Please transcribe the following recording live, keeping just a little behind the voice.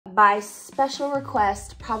By special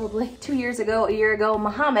request, probably 2 years ago, a year ago,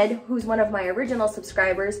 Muhammad, who's one of my original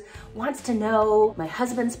subscribers, wants to know my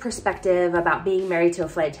husband's perspective about being married to a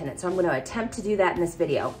flight attendant. So I'm going to attempt to do that in this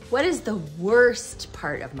video. What is the worst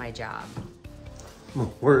part of my job? The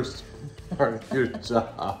worst part of your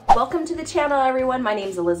job. Welcome to the channel, everyone. My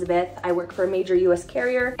name's Elizabeth. I work for a major US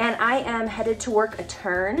carrier and I am headed to work a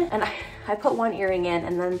turn, and I put one earring in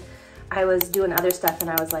and then I was doing other stuff and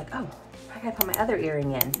I was like, oh, I gotta put my other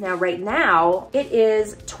earring in. Now, right now, it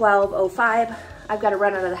is 12:05. I've gotta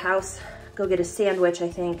run out of the house, go get a sandwich, I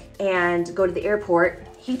think, and go to the airport.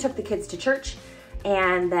 He took the kids to church,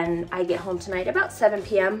 and then I get home tonight about 7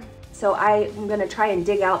 p.m. So I'm gonna try and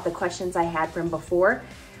dig out the questions I had from before.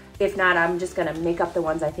 If not, I'm just gonna make up the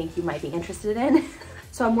ones I think you might be interested in.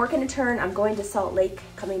 So I'm working a turn, I'm going to Salt Lake,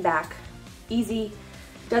 coming back. Easy.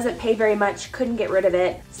 Doesn't pay very much, couldn't get rid of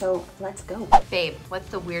it, so let's go. Babe, what's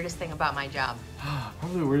the weirdest thing about my job?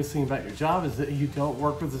 Probably the weirdest thing about your job is that you don't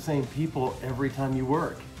work with the same people every time you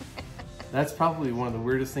work. That's probably one of the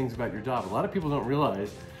weirdest things about your job. A lot of people don't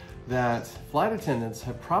realize that flight attendants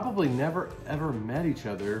have probably never ever met each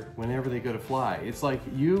other whenever they go to fly. It's like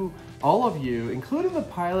all of you, including the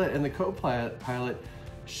pilot and the co-pilot,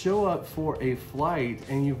 show up for a flight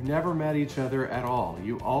and you've never met each other at all.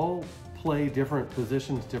 You all play different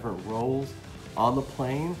positions, different roles on the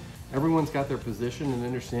plane. Everyone's got their position and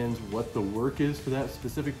understands what the work is for that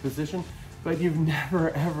specific position, but you've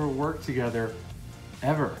never ever worked together,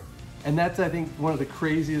 ever. And that's, I think, one of the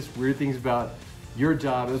craziest weird things about your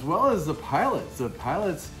job, as well as the pilots. The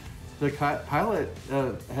pilot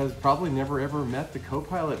has probably never ever met the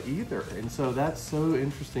co-pilot either. And so that's so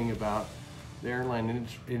interesting about the airline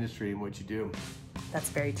industry and what you do. That's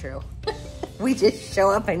very true. We just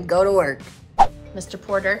show up and go to work. Mr.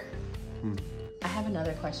 Porter, I have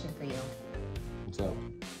another question for you. What's up?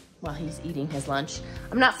 While he's eating his lunch.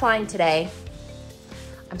 I'm not flying today.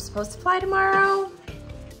 I'm supposed to fly tomorrow.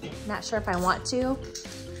 Not sure if I want to.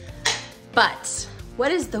 But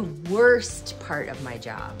what is the worst part of my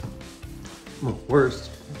job? The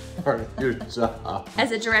worst part of your job?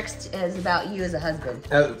 As about you as a husband.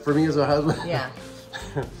 For me as a husband? Yeah.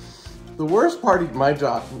 The worst part of my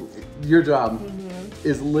job, your job,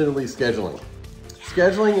 is literally scheduling.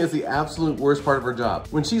 Scheduling is the absolute worst part of her job.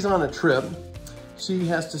 When she's on a trip, she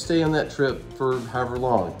has to stay on that trip for however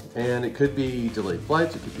long. And it could be delayed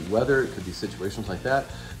flights, it could be weather, it could be situations like that.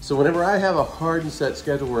 So whenever I have a hard and set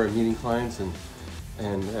schedule where I'm meeting clients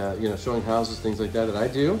and you know, showing houses, things like that I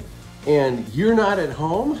do, and you're not at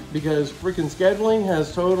home because freaking scheduling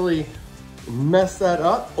has totally mess that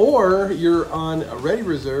up, or you're on a ready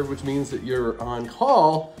reserve, which means that you're on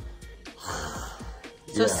call.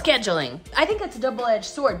 So scheduling. I think that's a double-edged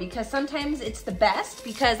sword because sometimes it's the best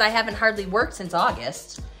because I haven't hardly worked since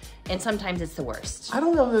August, and sometimes it's the worst. I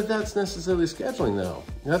don't know that that's necessarily scheduling though.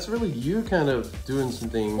 That's really you kind of doing some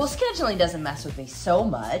things. Well, scheduling doesn't mess with me so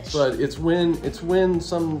much. But it's when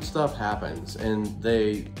some stuff happens and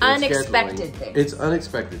unexpected things. It's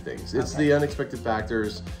unexpected things. It's the unexpected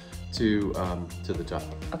factors to the job.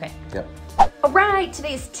 Okay. Yep. All right,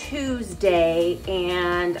 today's Tuesday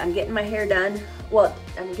and I'm getting my hair done. Well,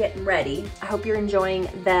 I'm getting ready. I hope you're enjoying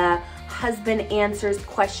the husband answers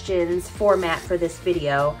questions format for this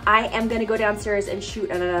video. I am gonna go downstairs and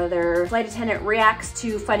shoot another flight attendant reacts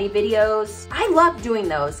to funny videos. I love doing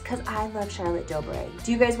those because I love Charlotte Dobre.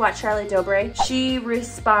 Do you guys watch Charlotte Dobre? She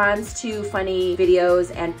responds to funny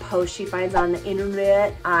videos and posts she finds on the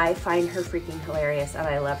internet. I find her freaking hilarious and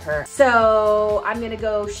I love her. So I'm gonna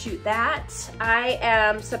go shoot that. I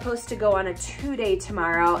am supposed to go on a 2-day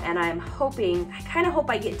tomorrow and I'm hoping, I kind of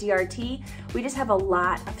hope I get DRT. We just have a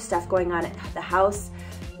lot of stuff going on at the house.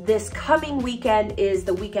 This coming weekend is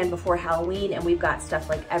the weekend before Halloween and we've got stuff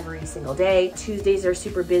like every single day. Tuesdays are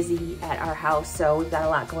super busy at our house, so we've got a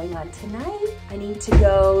lot going on tonight. I need to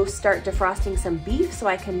go start defrosting some beef so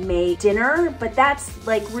I can make dinner, but that's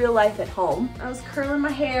like real life at home. I was curling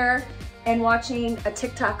my hair and watching a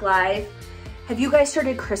TikTok live. Have you guys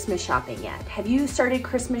started Christmas shopping yet? Have you started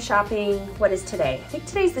Christmas shopping? What is today? I think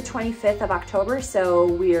today's the 25th of October, so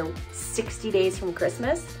we're 60 days from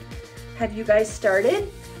Christmas. Have you guys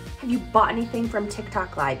started? Have you bought anything from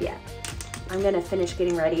TikTok Live yet? I'm gonna finish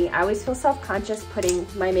getting ready. I always feel self-conscious putting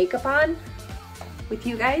my makeup on with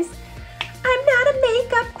you guys. I'm not a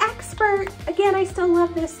makeup expert. Again, I still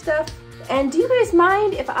love this stuff. And do you guys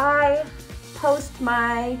mind if I post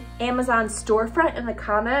my Amazon storefront in the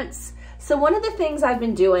comments? So one of the things I've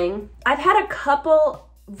been doing, I've had a couple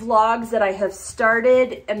vlogs that I have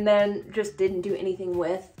started and then just didn't do anything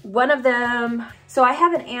with. One of them, so I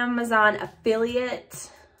have an Amazon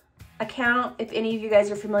affiliate account, if any of you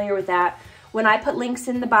guys are familiar with that, when I put links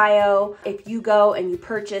in the bio, if you go and you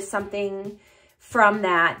purchase something from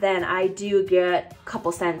that, then I do get a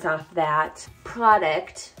couple cents off that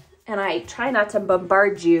product. And I try not to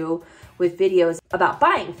bombard you with videos about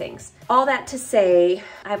buying things. All that to say,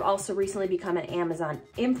 I've also recently become an Amazon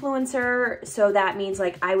influencer. So that means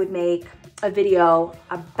like I would make a video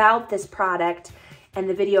about this product, and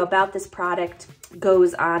the video about this product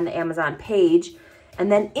goes on the Amazon page.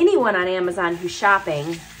 And then anyone on Amazon who's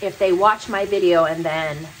shopping, if they watch my video and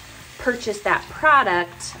then purchase that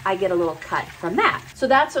product, I get a little cut from that. So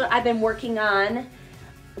that's what I've been working on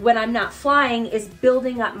when I'm not flying, is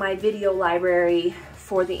building up my video library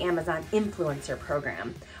for the Amazon influencer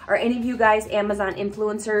program. Are any of you guys Amazon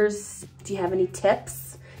influencers? Do you have any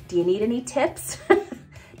tips? Do you need any tips?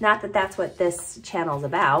 Not that that's what this channel is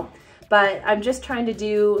about, but I'm just trying to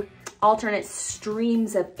do alternate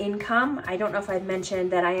streams of income. I don't know if I've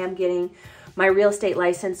mentioned that I am getting my real estate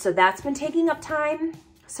license, so that's been taking up time.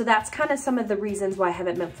 So that's kind of some of the reasons why I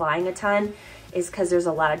haven't been flying a ton, is because there's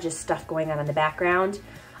a lot of just stuff going on in the background.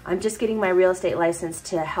 I'm just getting my real estate license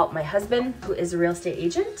to help my husband, who is a real estate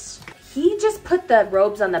agent. He just put the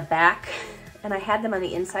robes on the back, and I had them on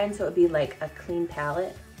the inside so it would be like a clean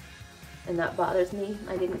palette, and that bothers me.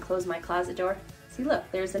 I didn't close my closet door. See, look,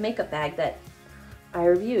 there's the makeup bag that I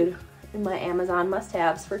reviewed in my Amazon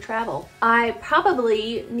must-haves for travel. I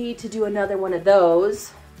probably need to do another one of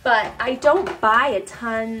those, but I don't buy a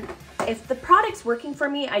ton. If the product's working for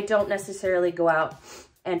me, I don't necessarily go out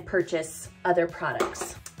and purchase other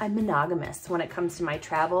products. I'm monogamous when it comes to my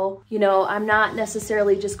travel. You know, I'm not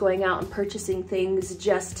necessarily just going out and purchasing things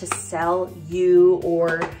just to sell you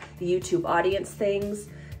or the YouTube audience things.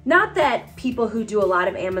 Not that people who do a lot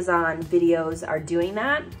of Amazon videos are doing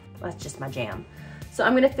that. That's just my jam. So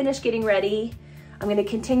I'm gonna finish getting ready. I'm gonna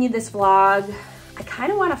continue this vlog. I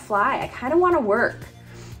kinda wanna fly, I kinda wanna work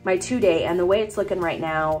my 2-day, and the way it's looking right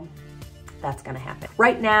now, that's gonna happen.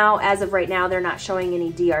 Right now, as of right now, they're not showing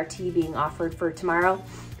any DRT being offered for tomorrow.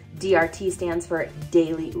 DRT stands for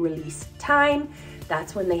daily release time.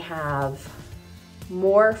 That's when they have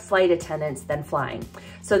more flight attendants than flying.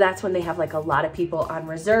 So that's when they have like a lot of people on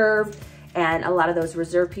reserve, and a lot of those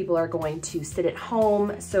reserve people are going to sit at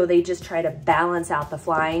home. So they just try to balance out the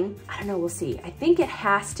flying. I don't know, we'll see. I think it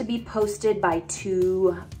has to be posted by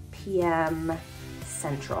 2 p.m.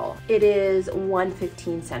 Central. It is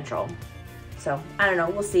 1:15 Central. So I don't know,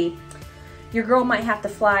 we'll see. Your girl might have to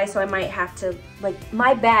fly, so I might have to, like,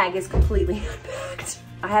 my bag is completely unpacked.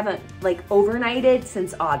 I haven't like overnighted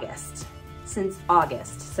since August.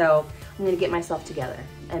 So I'm gonna get myself together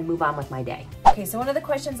and move on with my day. Okay, so one of the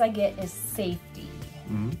questions I get is safety.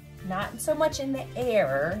 Not so much in the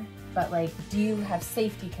air, but like, do you have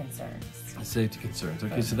safety concerns? Safety concerns.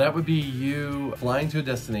 Okay, so that would be you flying to a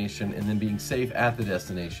destination and then being safe at the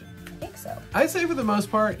destination. I think so. I'd say for the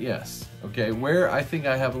most part, yes. Okay, where I think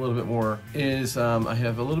I have a little bit more is I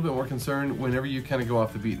have a little bit more concern whenever you kind of go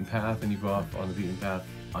off the beaten path and you go off on the beaten path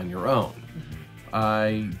on your own.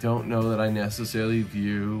 I don't know that I necessarily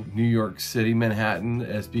view New York City, Manhattan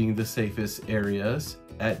as being the safest areas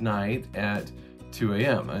at night at 2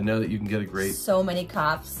 a.m. I know that you can get a great... So many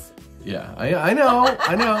cops. Yeah, I know.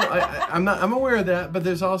 I'm aware of that, but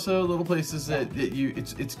there's also little places that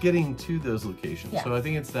it's getting to those locations. Yeah. So I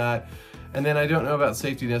think it's that. And then I don't know about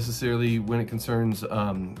safety necessarily when it concerns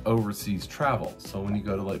overseas travel. So when you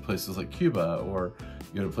go to like places like Cuba, or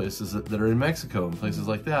you go to places that are in Mexico and places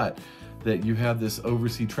like that, that you have this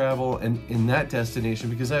overseas travel, and in that destination,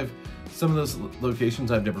 because some of those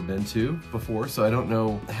locations I've never been to before, so I don't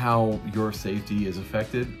know how your safety is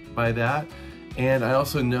affected by that. And I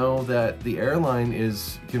also know that the airline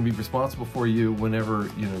can be responsible for you whenever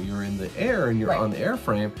you're in the air and you're on the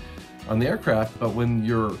airframe, on the aircraft. But when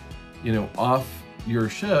you're off your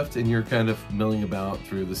shift and you're kind of milling about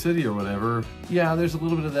through the city or whatever, yeah, there's a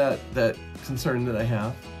little bit of that concern that I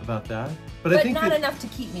have about that. But I think not enough to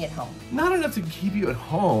keep me at home. Not enough to keep you at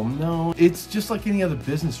home, no. It's just like any other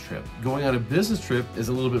business trip. Going on a business trip is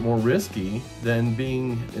a little bit more risky than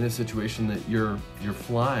being in a situation that you're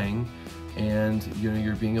flying and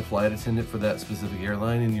you're being a flight attendant for that specific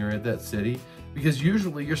airline and you're at that city, because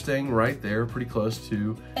usually you're staying right there pretty close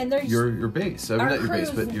to your base. I mean, not your base,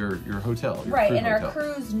 but your hotel. Right, and our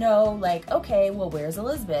crews know, like, okay, well, where's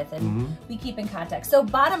Elizabeth? And we keep in contact. So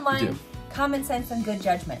bottom line, common sense and good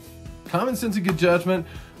judgment. Common sense and good judgment,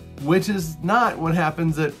 which is not what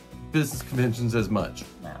happens at business conventions as much.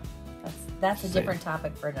 No, that's a different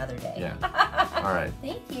topic for another day. Yeah. All right.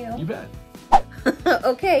 Thank you. You bet.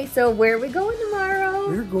 Okay, so where are we going tomorrow?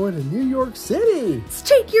 We're going to New York City. It's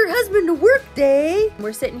take your husband to work day.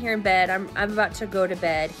 We're sitting here in bed. I'm about to go to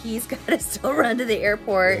bed. He's got to still run to the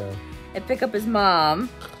airport. and pick up his mom.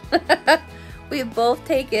 We've both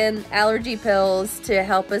taken allergy pills to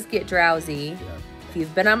help us get drowsy. Yeah. If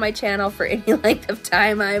you've been on my channel for any length of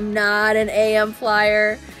time, I'm not an AM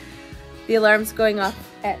flyer. The alarm's going off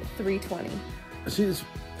at 3:20. She's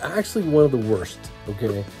actually one of the worst,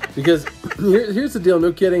 okay? Because here's the deal,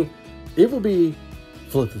 no kidding. It will be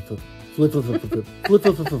flip, flip, flip, flip, flip, flip, flip, flip,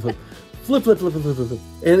 flip, flip, flip, flip, flip, flip, flip, flip, flip, flip.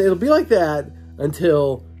 And it'll be like that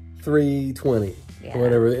until 3:20 or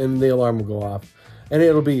whatever, and the alarm will go off. And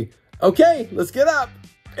it'll be, okay, let's get up.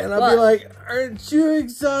 And I'll be like, aren't you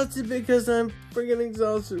exhausted? Because I'm freaking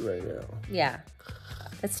exhausted right now. Yeah.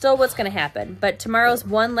 It's still what's going to happen. But tomorrow's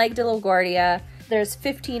one leg to LaGuardia. There's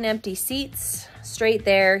 15 empty seats straight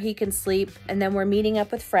there. He can sleep. And then we're meeting up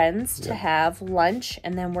with friends to have lunch.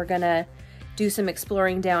 And then we're going to do some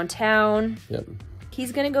exploring downtown. Yep.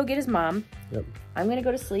 He's going to go get his mom. Yep. I'm going to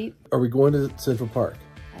go to sleep. Are we going to Central Park?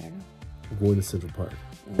 I don't know. We're going to Central Park.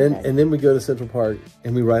 And then we go to Central Park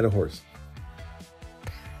and we ride a horse.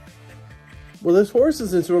 Well, there's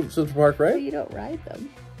horses in Central Park, right? But you don't ride them.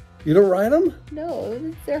 You don't ride them? No,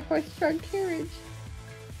 it's their horse-drawn carriage.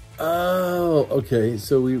 Oh, okay.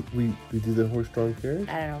 So we do the horse-drawn carriage?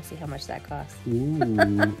 I don't know. See how much that costs. Ooh,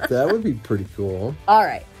 that would be pretty cool. All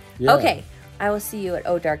right. Yeah. Okay. I will see you at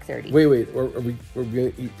Dark 30. Wait. Are we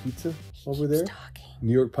going to eat pizza while we're there? Talking.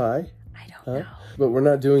 New York pie? I don't know. But we're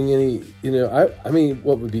not doing any, I mean,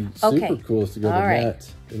 what would be super cool is to go to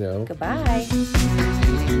right. that, Goodbye.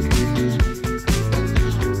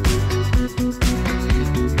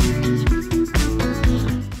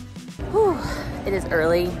 It is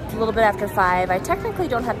early, a little bit after 5. I technically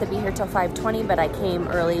don't have to be here till 5:20, but I came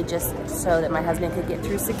early just so that my husband could get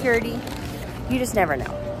through security. You just never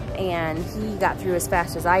know. And he got through as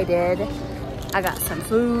fast as I did. I got some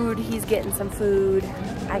food, he's getting some food.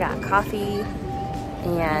 I got coffee,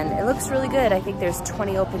 and it looks really good. I think there's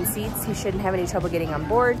 20 open seats. He shouldn't have any trouble getting on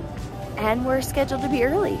board. And we're scheduled to be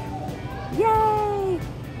early. Yay!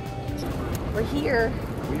 We're here.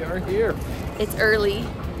 We are here. It's early,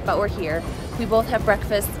 but we're here. We both have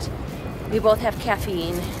breakfast. We both have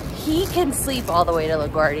caffeine. He can sleep all the way to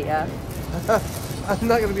LaGuardia. I'm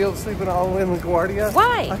not going to be able to sleep all the way in LaGuardia.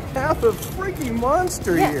 Why? I have a freaking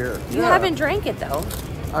monster here. You haven't drank it though.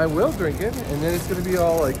 I will drink it, and then it's going to be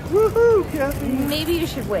all like, woohoo, caffeine. Maybe you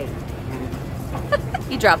should wait.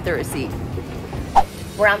 He dropped the receipt.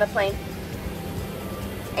 We're on the plane.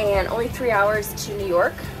 And only 3 hours to New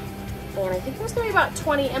York. And I think there's going to be about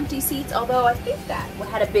 20 empty seats, although I think that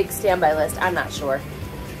had a big standby list. I'm not sure.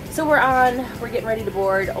 So we're getting ready to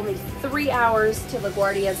board. Only 3 hours to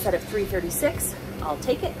LaGuardia instead of 3:36. I'll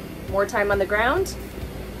take it. More time on the ground.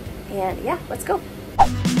 And yeah, let's go.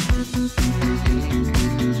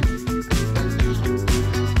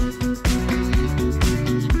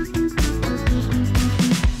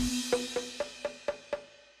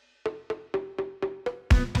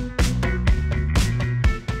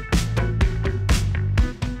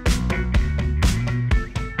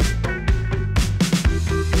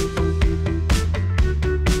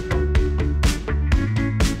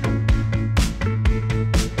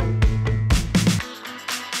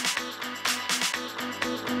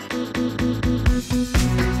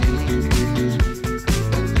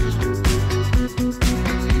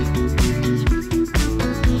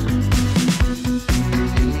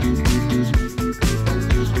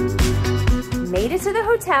 Made it to the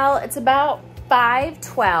hotel. It's about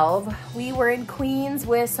 5:12. We were in Queens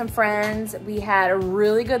with some friends. We had a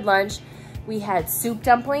really good lunch. We had soup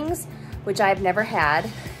dumplings, which I've never had,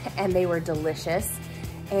 and they were delicious.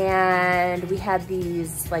 And we had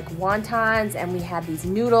these like wontons, and we had these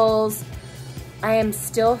noodles. I am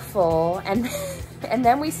still full. And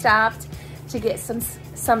then we stopped to get some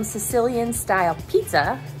Sicilian style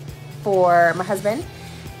pizza for my husband.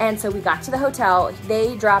 And so we got to the hotel.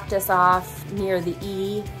 They dropped us off near the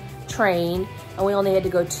E train, and we only had to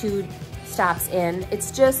go 2 stops in. It's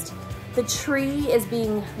just, the tree is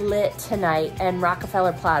being lit tonight in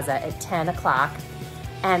Rockefeller Plaza at 10 o'clock.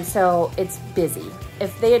 And so it's busy.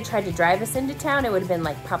 If they had tried to drive us into town, it would have been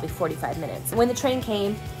like probably 45 minutes. When the train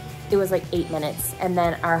came, it was like 8 minutes. And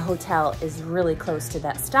then our hotel is really close to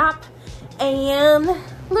that stop. And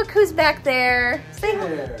look who's back there. Say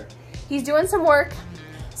hi. He's doing some work.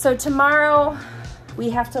 So tomorrow we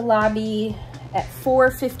have to lobby at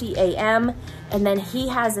 4:50 a.m. and then he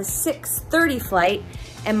has a 6:30 flight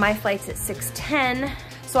and my flight's at 6:10.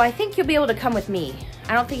 So I think you'll be able to come with me.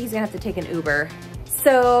 I don't think he's gonna have to take an Uber.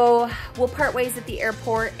 So we'll part ways at the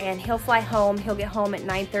airport and he'll fly home. He'll get home at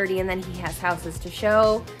 9:30 and then he has houses to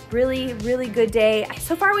show. Really, really good day.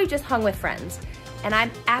 So far we've just hung with friends and I'm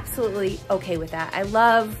absolutely okay with that. I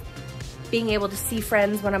love being able to see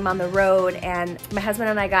friends when I'm on the road. And my husband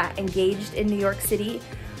and I got engaged in New York City.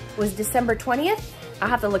 Was December 20th. I'll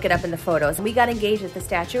have to look it up in the photos. We got engaged at the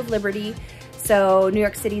Statue of Liberty. So New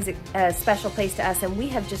York City's a special place to us, and we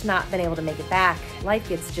have just not been able to make it back. Life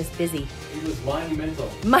gets just busy. It was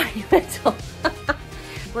monumental. Monumental.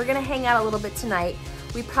 We're gonna hang out a little bit tonight.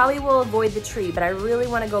 We probably will avoid the tree, but I really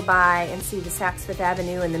wanna go by and see the Saks Fifth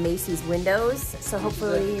Avenue and the Macy's windows. So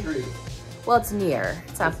hopefully, well, it's near.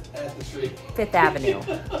 It's off at the tree. Fifth Avenue.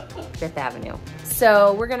 Fifth Avenue.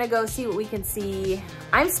 So we're gonna go see what we can see.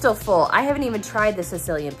 I'm still full. I haven't even tried the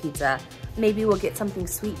Sicilian pizza. Maybe we'll get something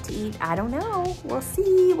sweet to eat. I don't know. We'll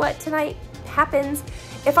see what tonight happens.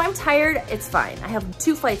 If I'm tired, it's fine. I have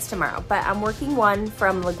 2 flights tomorrow, but I'm working one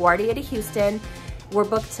from LaGuardia to Houston. We're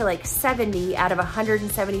booked to like 70 out of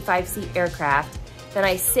 175 seat aircraft. Then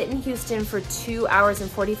I sit in Houston for 2 hours and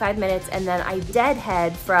 45 minutes, and then I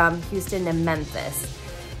deadhead from Houston to Memphis.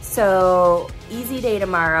 So easy day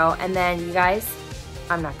tomorrow. And then you guys,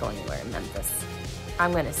 I'm not going anywhere in Memphis.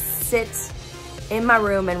 I'm gonna sit in my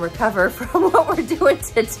room and recover from what we're doing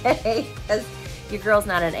today, because your girl's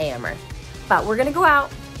not an AMer. But we're gonna go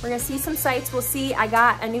out, we're gonna see some sights. We'll see, I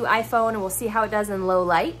got a new iPhone and we'll see how it does in low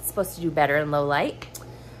light. It's supposed to do better in low light.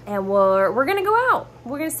 And we're gonna go out.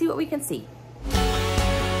 We're gonna see what we can see.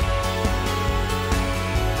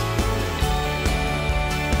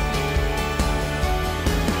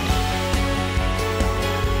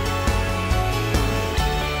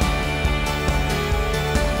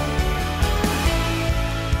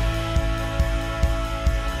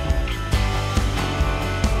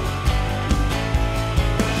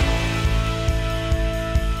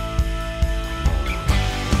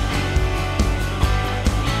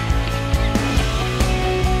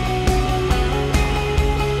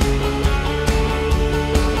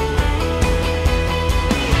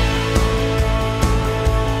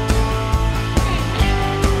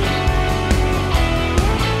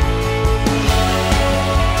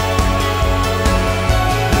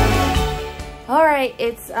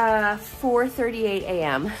 It's 4:38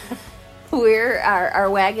 a.m. Our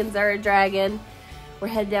wagons are dragging. We're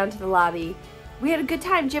headed down to the lobby. We had a good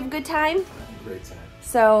time. Did you have a good time? I had a great time.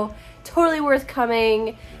 So totally worth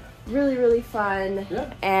coming. Really, really fun.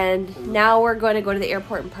 Yeah. And now we're going to go to the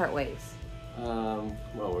airport and part ways.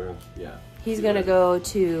 Well, yeah. He's going to go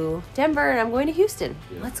to Denver and I'm going to Houston.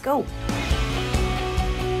 Yeah. Let's go.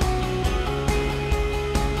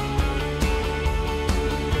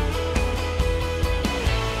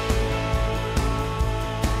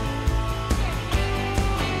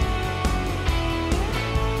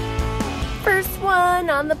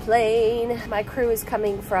 On the plane. My crew is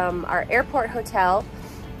coming from our airport hotel.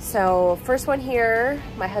 So first one here,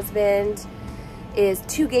 my husband is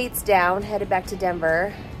 2 gates down, headed back to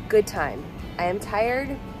Denver. Good time. I am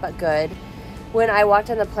tired, but good. When I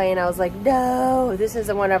walked on the plane, I was like, no, this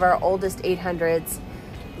is one of our oldest 800s.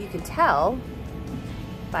 You can tell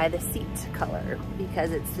by the seat color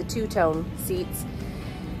because it's the 2-tone seats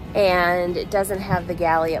and it doesn't have the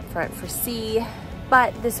galley up front for C.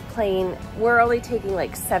 But this plane, we're only taking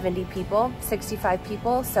like 70 people, 65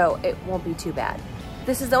 people, so it won't be too bad.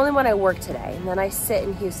 This is the only one I work today. And then I sit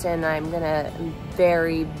in Houston. I'm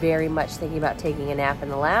very, very much thinking about taking a nap in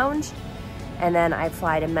the lounge. And then I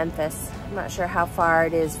fly to Memphis. I'm not sure how far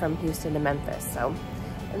it is from Houston to Memphis. So,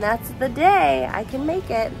 and that's the day I can make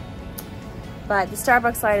it. But the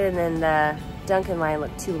Starbucks line and the Dunkin' line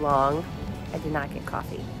looked too long. I did not get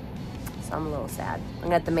coffee. So I'm a little sad. I'm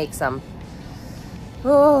gonna have to make some.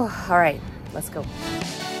 Oh, all right, let's go.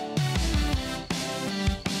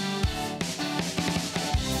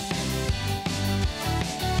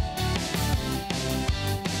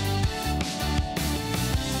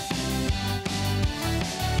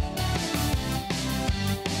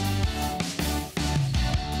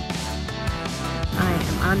 I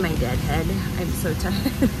am on my deadhead. I'm so tired.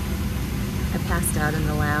 I passed out in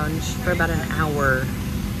the lounge for about an hour.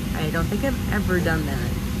 I don't think I've ever done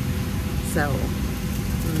that. So,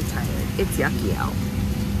 I'm tired. It's yucky out.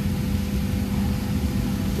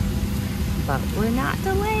 But we're not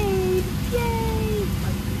delayed. Yay!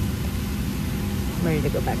 I'm ready to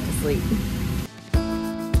go back to sleep.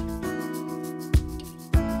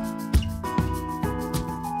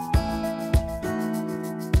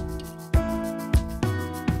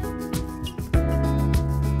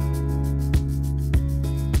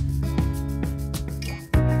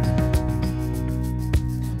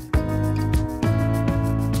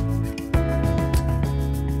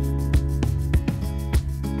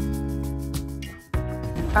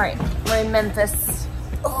 All right, we're in Memphis.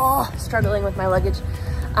 Oh, struggling with my luggage.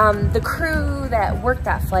 The crew that worked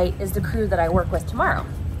that flight is the crew that I work with tomorrow.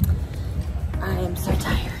 I am so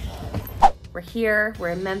tired. We're here, we're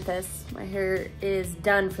in Memphis. My hair is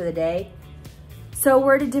done for the day. So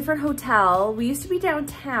we're at a different hotel. We used to be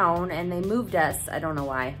downtown and they moved us, I don't know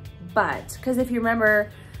why. But, because if you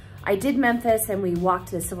remember, I did Memphis and we walked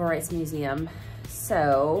to the Civil Rights Museum.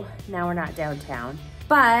 So now we're not downtown.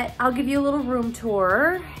 But I'll give you a little room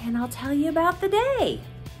tour and I'll tell you about the day.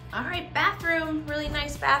 All right, bathroom, really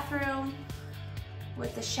nice bathroom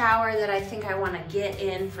with the shower that I think I want to get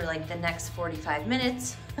in for like the next 45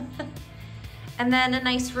 minutes. And then a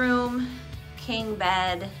nice room, king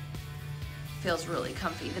bed. Feels really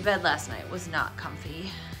comfy. The bed last night was not comfy.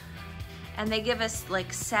 And they give us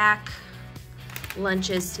like sack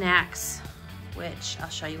lunches, snacks, which I'll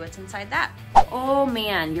show you what's inside that. Oh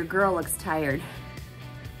man, your girl looks tired.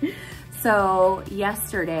 So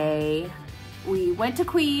yesterday we went to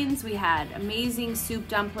Queens. We had amazing soup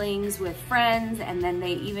dumplings with friends, and then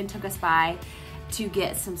they even took us by to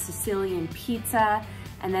get some Sicilian pizza.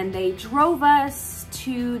 And then they drove us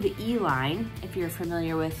to the E line. If you're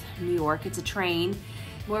familiar with New York, it's a train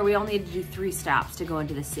where we only had to do 3 stops to go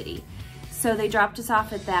into the city. So they dropped us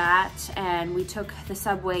off at that and we took the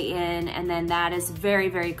subway in, and then that is very,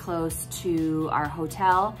 very close to our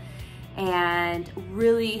hotel, and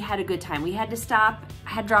really had a good time. We had to stop, I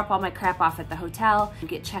had to drop all my crap off at the hotel,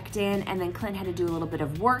 get checked in, and then Clint had to do a little bit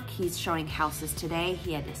of work. He's showing houses today.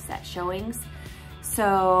 He had to set showings.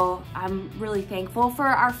 So I'm really thankful for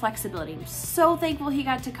our flexibility. I'm so thankful he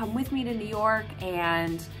got to come with me to New York,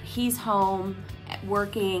 and he's home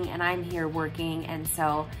working and I'm here working. And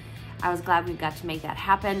so I was glad we got to make that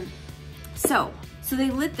happen. So they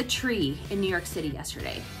lit the tree in New York City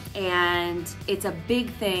yesterday, and it's a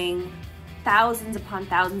big thing, thousands upon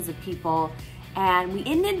thousands of people. And we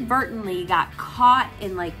inadvertently got caught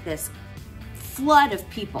in like this flood of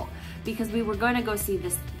people, because we were going to go see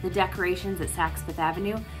the decorations at Saks Fifth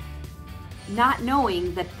Avenue, not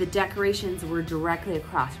knowing that the decorations were directly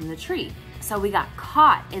across from the tree. So we got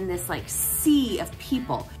caught in this like sea of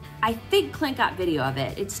people. I think Clint got video of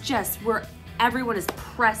it. It's just everyone is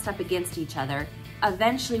pressed up against each other.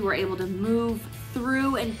 Eventually we're able to move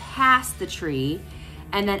through and past the tree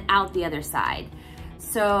and then out the other side.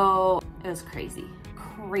 So it was crazy,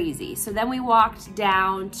 crazy. So then we walked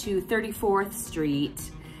down to 34th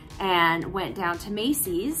Street and went down to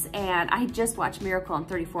Macy's, and I just watched Miracle on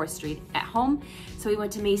 34th Street at home. So we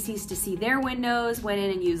went to Macy's to see their windows, went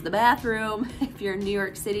in and used the bathroom. If you're in New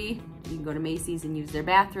York City, you can go to Macy's and use their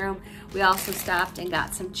bathroom. We also stopped and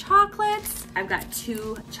got some chocolates. I've got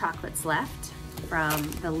 2 chocolates left from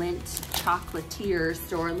the Lindt chocolatier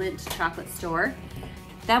store, Lindt chocolate store.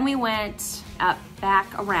 Then we went up back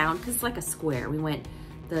around, cause it's like a square. We went,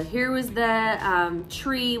 here was the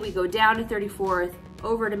tree, we go down to 34th,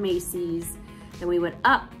 over to Macy's, then we went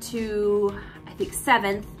up to, I think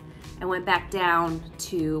 7th, and went back down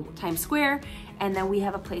to Times Square, and then we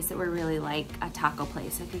have a place that we really like, a taco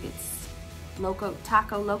place. I think it's Loco,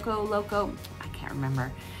 I can't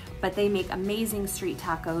remember, but they make amazing street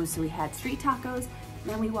tacos, so we had street tacos,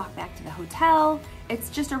 then we walked back to the hotel. It's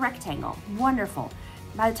just a rectangle, wonderful.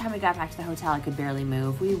 By the time we got back to the hotel, I could barely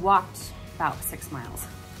move. We walked about 6 miles.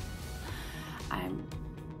 I'm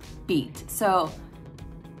beat, so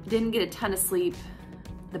didn't get a ton of sleep.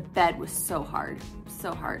 The bed was so hard,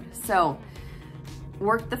 so hard. So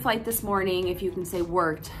worked the flight this morning, if you can say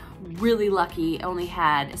worked, really lucky. Only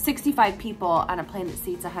had 65 people on a plane that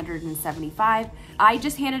seats 175. I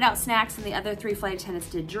just handed out snacks and the other 3 flight attendants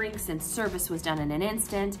did drinks, and service was done in an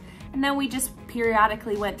instant. And then we just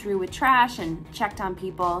periodically went through with trash and checked on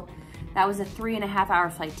people. That was a 3.5-hour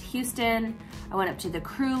flight to Houston. I went up to the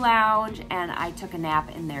crew lounge and I took a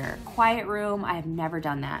nap in their quiet room. I have never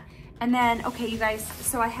done that. And then, okay, you guys,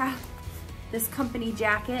 so I have this company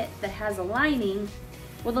jacket that has a lining.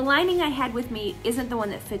 Well, the lining I had with me isn't the one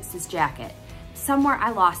that fits this jacket. Somewhere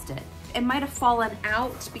I lost it. It might have fallen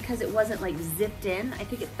out because it wasn't like zipped in. I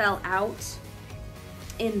think it fell out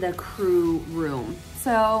in the crew room.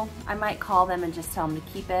 So I might call them and just tell them to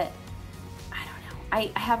keep it. I don't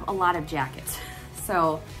know. I have a lot of jackets,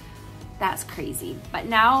 so that's crazy. But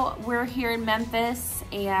now we're here in Memphis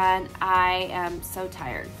and I am so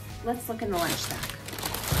tired. Let's look in the lunch sack.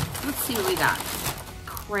 Let's see what we got.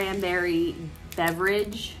 Cranberry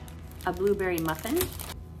beverage, a blueberry muffin,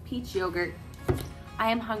 peach yogurt.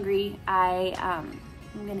 I am hungry. I'm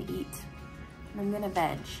gonna eat and I'm gonna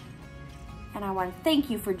veg. And I want to thank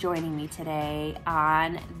you for joining me today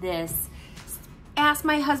on this Ask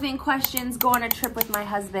My Husband Questions, go on a trip with my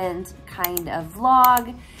husband kind of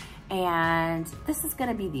vlog. And this is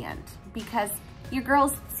gonna be the end because your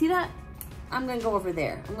girls, see that? I'm gonna go over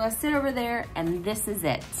there. I'm gonna sit over there and this is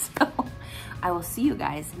it. So I will see you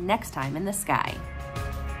guys next time in the sky.